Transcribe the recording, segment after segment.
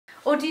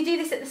Or do you do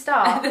this at the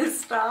start? At the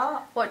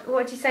start. What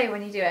do you say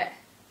when you do it?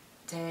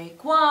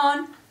 Take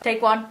one.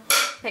 Take one.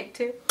 Take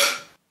two.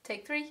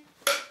 Take three.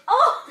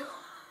 Oh!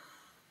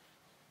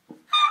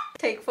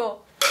 Take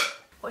four.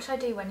 What should I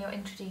do when you're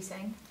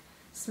introducing?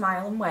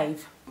 Smile and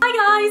wave.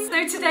 Hi guys!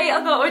 So today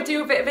I thought I'd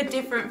do a bit of a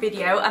different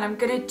video and I'm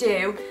gonna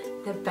do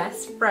the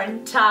best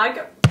friend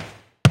tag.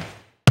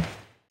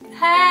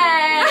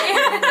 Hey!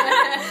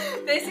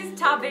 This is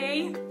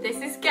Tabby. This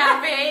is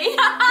Gabby.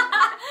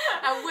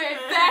 And we're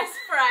best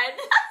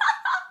friends.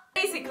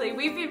 Basically,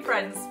 we've been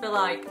friends for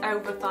like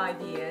over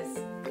 5 years.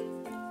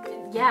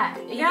 Yeah,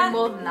 even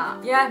more than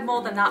that. Yeah,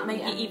 more than that,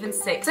 maybe even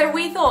 6. So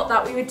we thought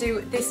that we would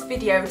do this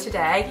video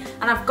today,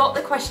 and I've got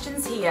the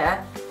questions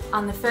here,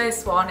 and the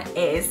first one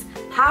is,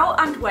 how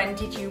and when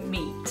did you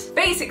meet?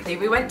 Basically,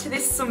 we went to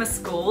this summer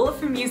school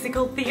for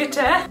musical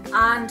theatre,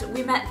 and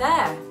we met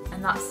there,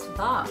 and that's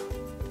that.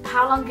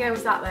 How long ago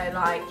was that though,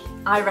 like?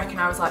 I reckon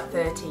I was like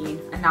 13,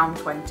 and now I'm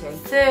 20.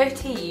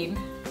 13?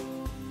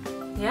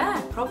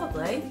 Yeah,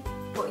 probably.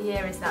 What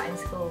year is that in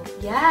school?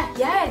 Yeah,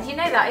 do you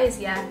know that is,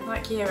 yeah.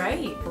 Like year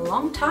 8, a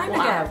long time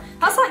Wow. ago.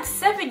 That's like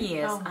 7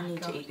 years. Oh I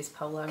need God. to eat this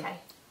polo. Okay.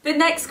 The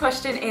next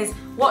question is,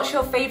 what's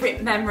your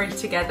favourite memory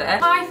together?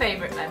 My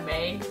favourite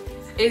memory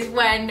is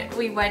when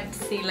we went to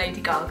see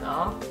Lady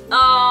Gaga.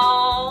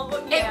 Oh,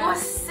 yeah. It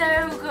was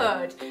so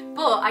good,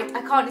 but I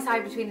can't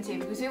decide between the two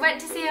because we went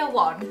to see her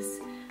once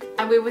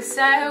and we were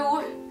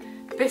so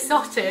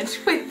besotted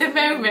with the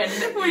moment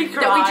We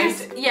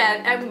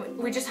that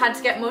we just had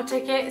to get more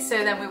tickets,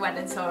 so then we went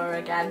and saw her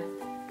again.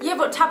 Yeah,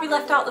 but Tabby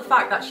left out the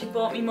fact that she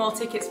bought me more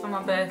tickets for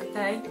my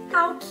birthday.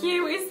 How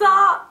cute is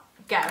that?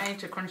 I need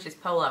to crunch this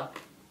polo.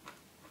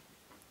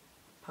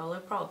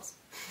 Polo probs.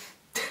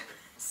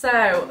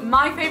 So,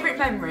 my favourite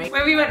memory,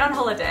 when we went on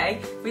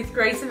holiday with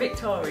Grace and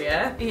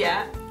Victoria.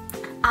 Yeah.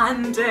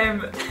 And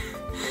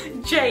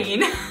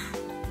Jane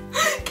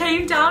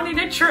came down in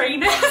a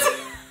trainer.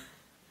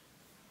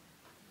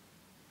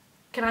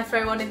 Can I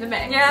throw one in the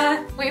mix?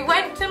 Yeah. We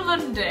went to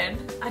London.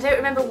 I don't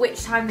remember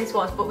which time this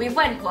was, but we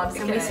went once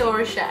and we saw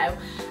a show.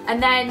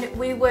 And then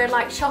we were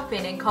like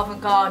shopping in Covent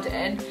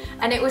Garden,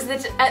 and it was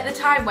at the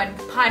time when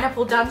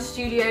Pineapple Dance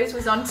Studios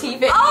was on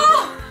TV.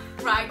 Oh!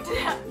 Right,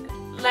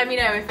 let me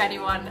know if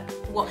anyone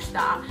watched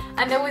that.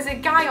 And there was a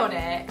guy on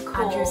it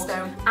called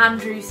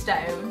Andrew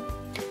Stone.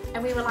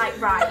 And we were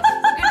like, right,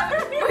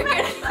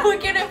 we're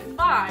gonna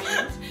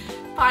find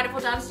Pineapple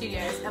Dance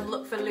Studios and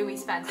look for Louis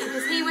Spence,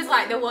 because he was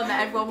like the one that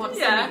everyone wants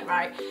to meet,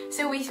 right?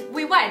 So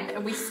we went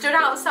and we stood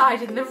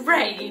outside in the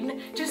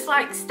rain, just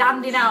like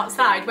standing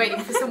outside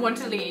waiting for someone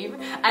to leave,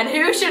 and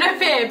who should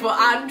appear but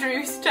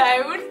Andrew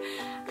Stone?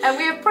 And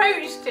we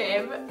approached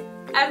him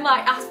and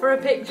like asked for a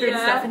picture and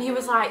stuff, and he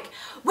was like,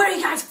 where are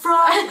you guys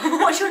from?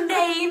 What's your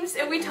names?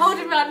 And we told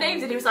him our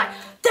names and he was like,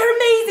 they're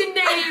amazing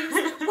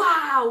names!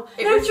 Wow!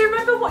 Do you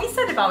remember what he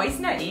said about his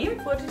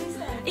name? What did he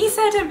say? He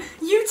said,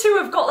 you two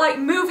have got like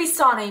movie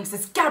star names.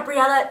 There's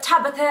Gabriella,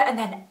 Tabitha, and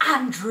then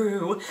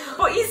Andrew.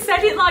 But he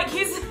said it like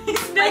his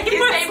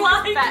name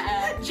was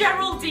better.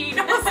 Geraldine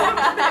or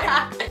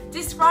something.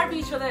 Describe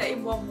each other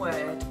in one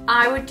word.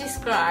 I would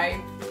describe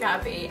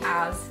Gabby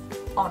as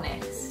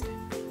honest.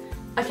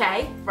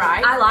 Okay,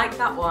 right. I like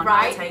that one.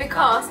 Right,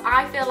 because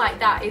I feel like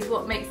that is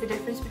what makes the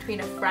difference between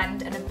a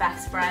friend and a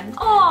best friend.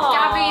 Aww.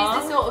 Gabby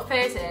is the sort of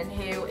person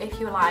who, if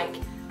you're like,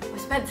 I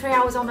spent 3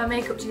 hours on my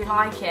makeup, do you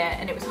like it?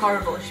 And it was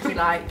horrible, she'd be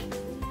like,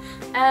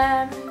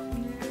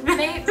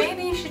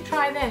 maybe you should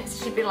try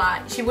this. She'd be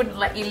like, she wouldn't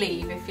let you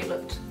leave if you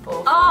looked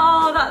awful.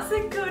 Oh, that's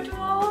a good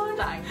one.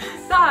 Thanks.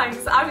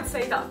 Thanks, I would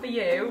say that for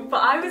you,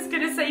 but I was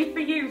gonna say for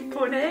you,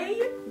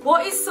 funny.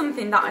 What is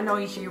something that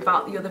annoys you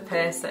about the other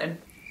person?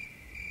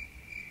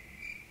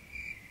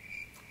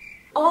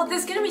 Oh,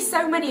 there's going to be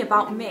so many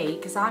about me,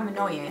 because I'm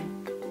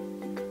annoying.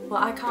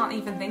 Well, I can't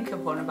even think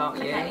of one about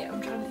you. Okay,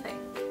 I'm trying to think.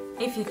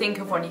 If you think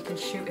of one, you can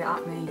shoot it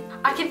at me.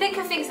 I can think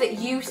of things that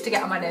used to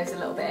get on my nerves a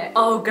little bit.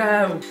 Oh,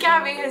 go.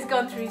 Gabby has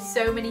gone through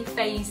so many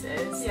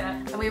phases. Yeah.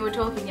 And we were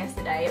talking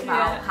yesterday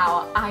about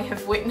how I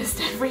have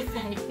witnessed every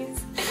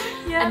phase.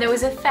 Yeah. And there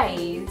was a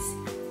phase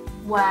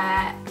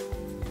where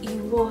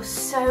you wore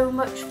so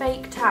much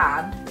fake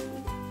tan.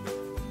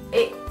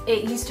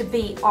 It used to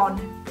be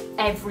on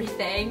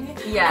everything.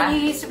 Yeah. And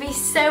you used to be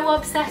so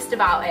obsessed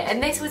about it.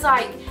 And this was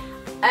like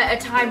at a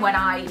time when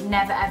I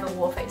never ever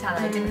wore fake tan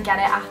and I didn't get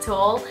it at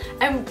all.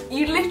 And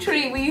we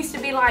used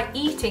to be like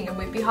eating and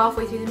we'd be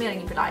halfway through the meal and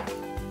you'd be like,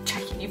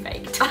 checking your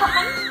fake tan.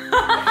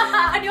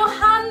 And your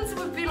hands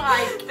would be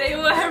like, they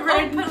were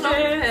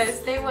horrendous.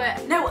 They were.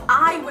 No,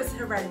 I was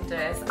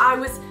horrendous. I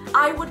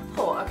would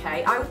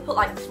put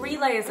like 3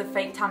 layers of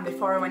fake tan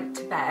before I went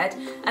to bed,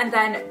 and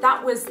then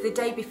that was the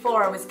day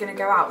before I was gonna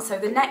go out. So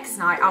the next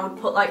night I would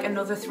put like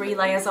another 3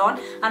 layers on,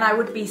 and I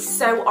would be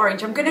so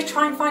orange. I'm gonna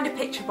try and find a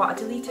picture, but I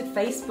deleted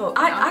Facebook.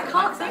 I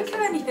can't think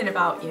of anything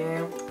about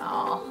you.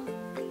 Oh.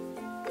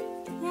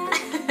 Yeah.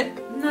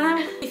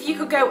 No. If you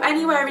could go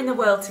anywhere in the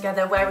world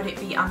together, where would it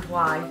be and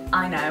why?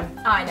 I know.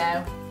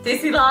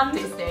 Disneyland.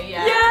 Disney,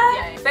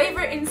 yeah.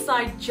 Favourite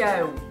inside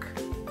joke?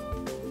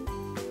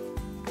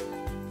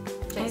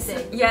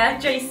 JC. Yeah,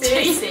 JC.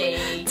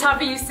 JC.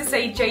 Tabby used to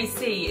say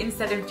JC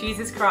instead of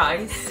Jesus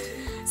Christ.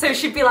 So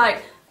she'd be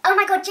like, oh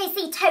my god,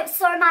 JC, Totes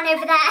saw a man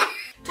over there.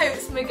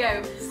 Totes my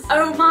ghost.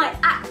 oh my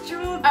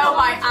actual god. Oh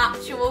my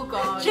actual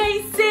god.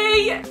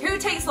 JC! Who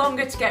takes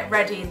longer to get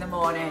ready in the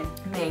morning?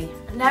 Me.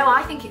 No,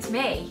 I think it's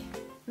me.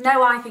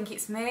 No, I think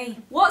it's me.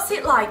 What's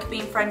it like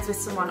being friends with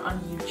someone on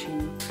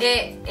YouTube?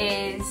 It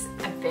is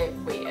a bit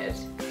weird.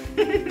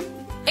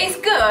 It's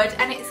good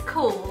and it's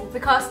cool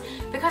because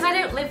I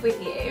don't live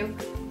with you.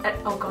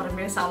 Oh god, I'm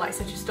gonna sound like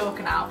such a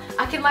stalker now.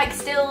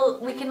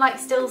 We can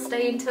still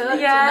stay in touch,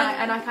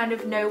 yeah, and I kind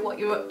of know what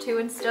you're up to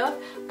and stuff.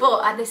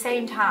 But at the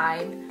same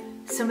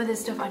time, some of the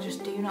stuff I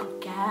just do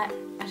not get.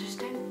 I just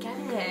don't get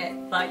it.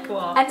 Like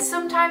what? And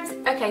sometimes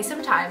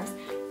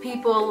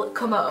people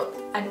come up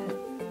and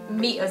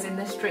meet us in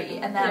the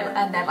street, and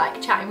they're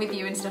like chatting with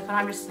you and stuff, and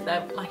I'm just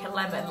like a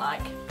lemon,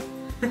 like,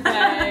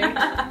 hey,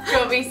 do you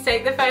want me to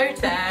take the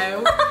photo?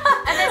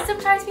 And then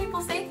sometimes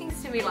people say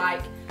things to me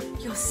like,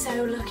 you're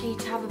so lucky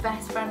to have a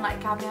best friend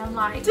like Gabby. I'm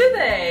like, do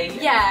they?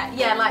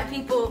 Yeah, like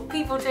people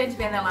turn to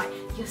me and they're like,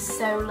 you're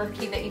so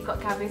lucky that you've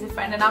got Gabby as a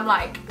friend, and I'm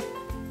like,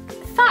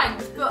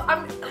 thanks, but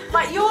I'm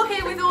like, you're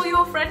here with all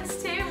your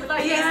friends too.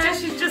 Like, yeah,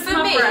 she's just for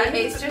my me, friend.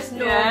 it's just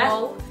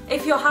normal. Yeah.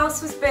 If your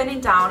house was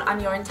burning down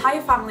and your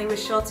entire family was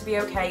sure to be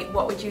okay,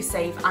 what would you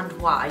save and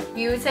why?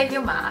 You would save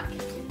your Mac.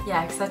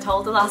 Yeah, because I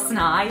told her last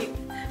night.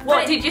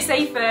 What did you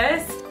say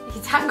first?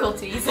 Your tangle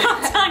teaser.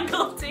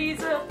 Tangle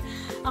teaser.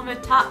 I'm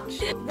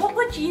attached. What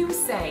would you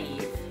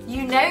save?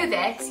 You know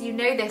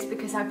this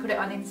because I put it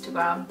on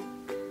Instagram.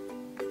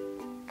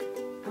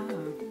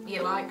 Oh.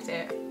 You liked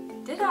it.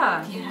 Did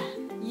I? Yeah.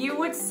 You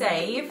would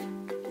save...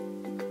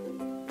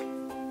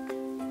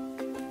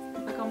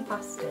 Have I gone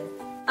past it?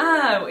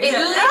 Oh, It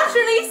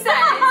literally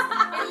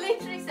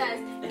says,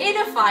 in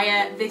a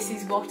fire, this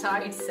is what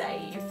I'd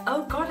save.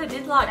 Oh god, I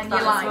did like And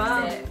that you as liked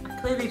well. it.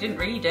 I clearly didn't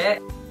read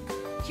it.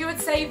 You would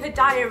save the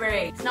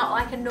diary. It's not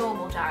like a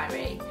normal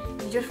diary.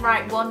 You just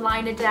write one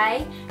line a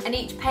day, and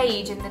each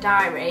page in the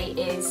diary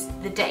is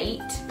the date,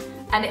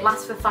 and it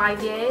lasts for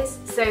 5 years,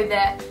 so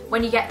that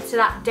when you get to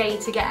that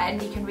date again,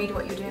 you can read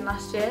what you were doing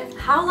last year.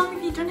 How long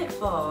have you done it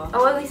for?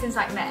 Oh, only since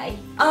like May.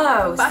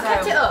 Oh, But I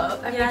kept it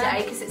up every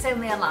day because it's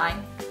only a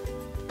line.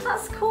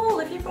 That's cool.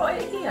 Have you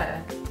brought it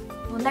here?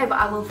 Well, no, but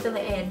I will fill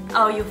it in.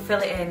 Oh, you'll fill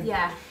it in.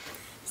 Yeah.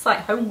 It's like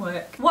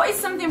homework. What is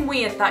something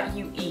weird that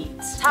you eat?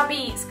 Tabby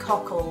eats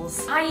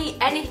cockles. I eat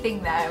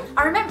anything though.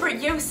 I remember at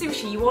Yo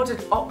Sushi you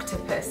ordered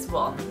octopus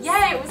once.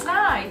 Yeah, it was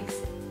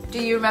nice. Do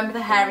you remember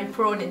the hairy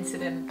prawn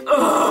incident?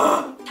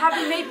 Ugh!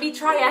 Tabby made me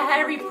try a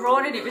hairy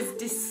prawn and it was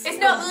disgusting.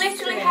 It's not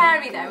literally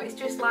hairy though, it's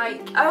just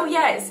like... Oh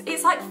yeah,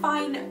 it's like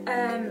fine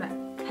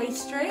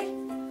pastry.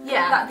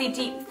 Yeah. That they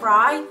deep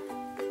fry.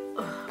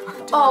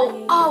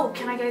 Oh,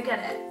 can I go get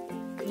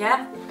it?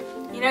 Yeah.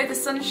 You know the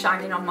sun's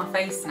shining on my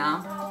face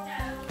now.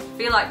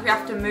 I feel like we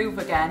have to move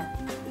again.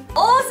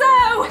 Also!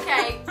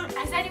 Okay,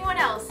 has anyone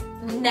else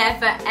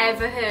never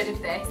ever heard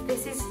of this?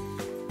 This is...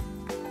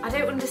 I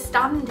don't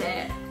understand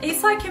it.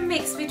 It's like a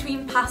mix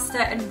between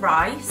pasta and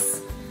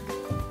rice.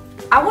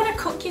 I want to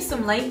cook you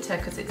some later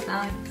because it's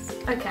nice.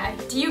 Okay.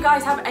 Do you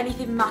guys have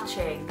anything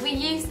matching? We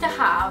used to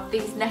have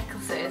these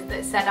necklaces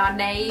that said our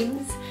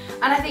names,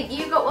 and I think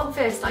you got one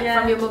first, like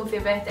from your mum for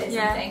your birthday or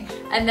something,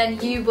 and then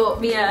you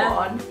bought me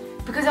one,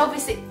 because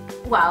obviously,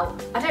 well,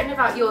 I don't know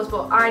about yours,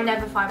 but I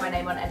never find my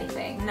name on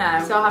anything.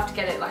 No. So I'll have to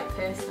get it like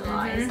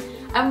personalised.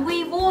 And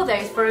we wore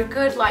those for a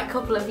good like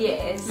couple of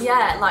years.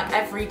 Yeah, like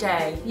every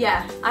day.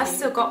 Yeah. I've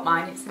still got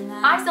mine, it's in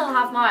there. I still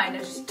have mine, I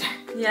just don't.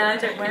 Yeah, I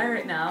don't wear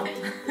it now.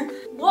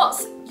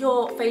 What's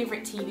your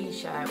favourite TV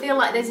show? I feel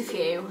like there's a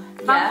few.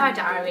 Vampire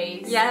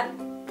Diaries. Yeah.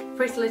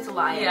 Pretty Little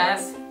Liars.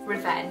 Yeah.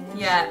 Revenge.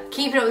 Yeah.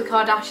 Keeping Up with the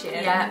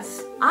Kardashians.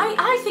 Yes.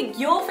 I think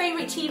your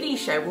favourite TV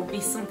show will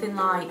be something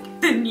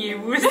like The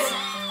News.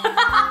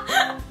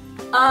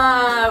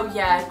 Oh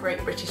yeah,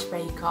 Great British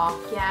Bake Off.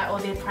 Yeah, or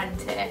The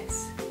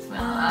Apprentice. Something like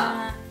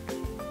that.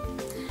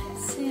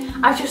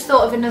 I've just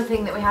thought of another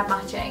thing that we had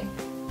matching.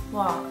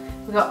 What?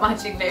 We got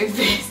matching nose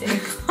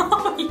piercings.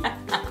 Oh yeah.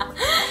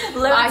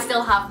 But I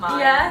still have mine.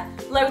 Yeah.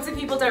 Loads of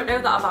people don't know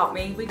that about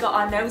me. We got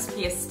our nose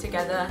pierced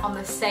together. On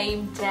the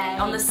same day.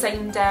 On the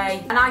same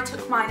day. And I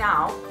took mine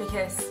out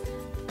because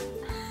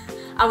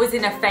I was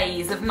in a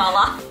phase of my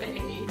life.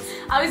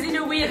 I was in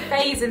a weird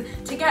phase, and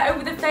to get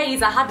over the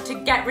phase I had to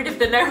get rid of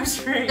the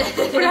nose ring.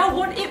 But I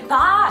want it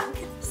back.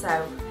 So,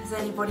 has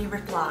anybody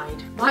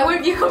replied? Why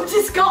won't you come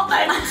to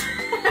Scotland?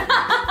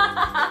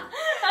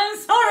 I'm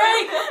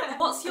sorry.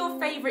 What's your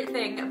favourite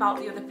thing about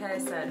the other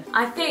person?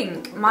 I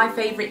think my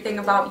favourite thing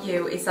about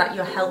you is that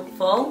you're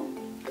helpful.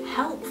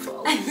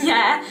 Helpful?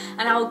 Yeah,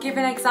 and I'll give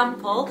an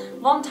example.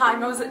 One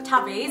time I was at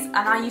Tabby's and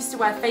I used to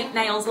wear fake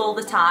nails all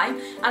the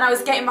time, and I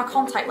was getting my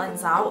contact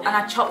lens out and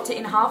I chopped it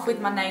in half with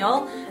my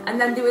nail,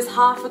 and then there was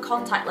half a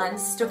contact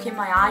lens stuck in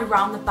my eye,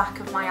 round the back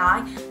of my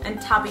eye,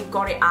 and Tabby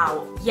got it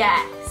out.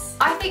 Yes.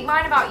 I think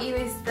mine about you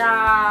is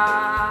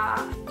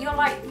that you're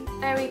like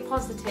very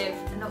positive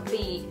and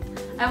upbeat.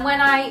 And when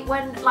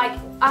like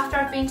after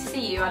I've been to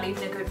see you, I leave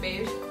in a good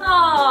mood.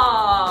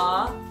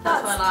 Aww,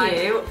 That's what I like.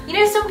 cute. You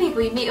know, some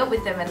people you meet up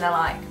with them and they're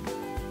like,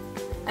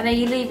 and then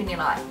you leave and you're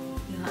like,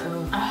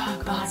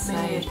 oh, bad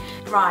mood.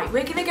 Right,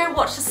 we're gonna go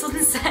watch the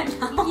sunset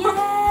now.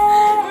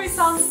 yes. We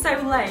sound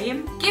so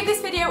lame. Give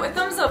this video a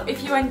thumbs up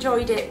if you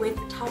enjoyed it with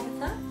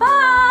Tabitha. Bye.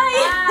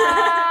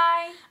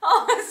 Bye.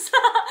 Oh,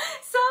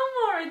 so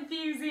more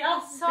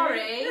enthusiastic.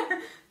 Sorry.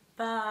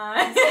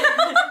 Bye.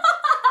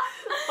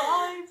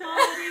 Bye,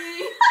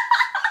 buddy.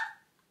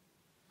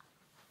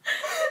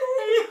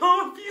 I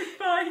hope you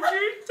find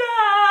your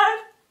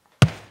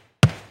dad.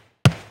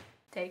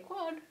 Take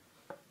one.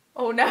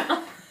 Oh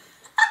no.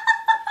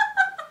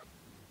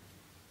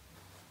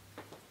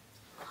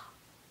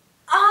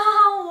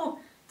 Ow!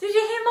 Did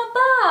you hear my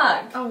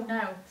back? Oh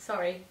no,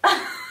 sorry.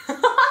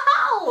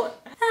 Ow!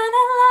 And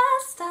at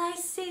last I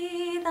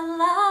see the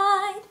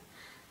light,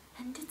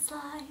 and it's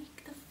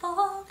like the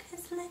fog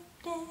has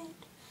lifted.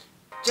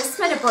 Just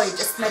met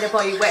a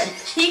boy when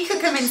he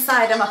could come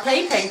inside on my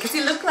playpen because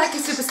he looked like a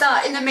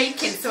superstar in the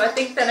making, so I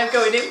think that I'm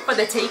going in for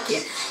the taking.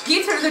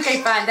 Peter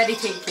looking fine, then he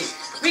taking.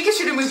 We could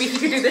shoot a movie, he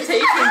could do the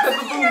taking, boom,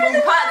 boom, boom,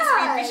 boom, part of the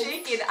screen be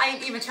shaking. I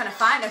ain't even trying to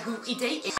find out who he dated.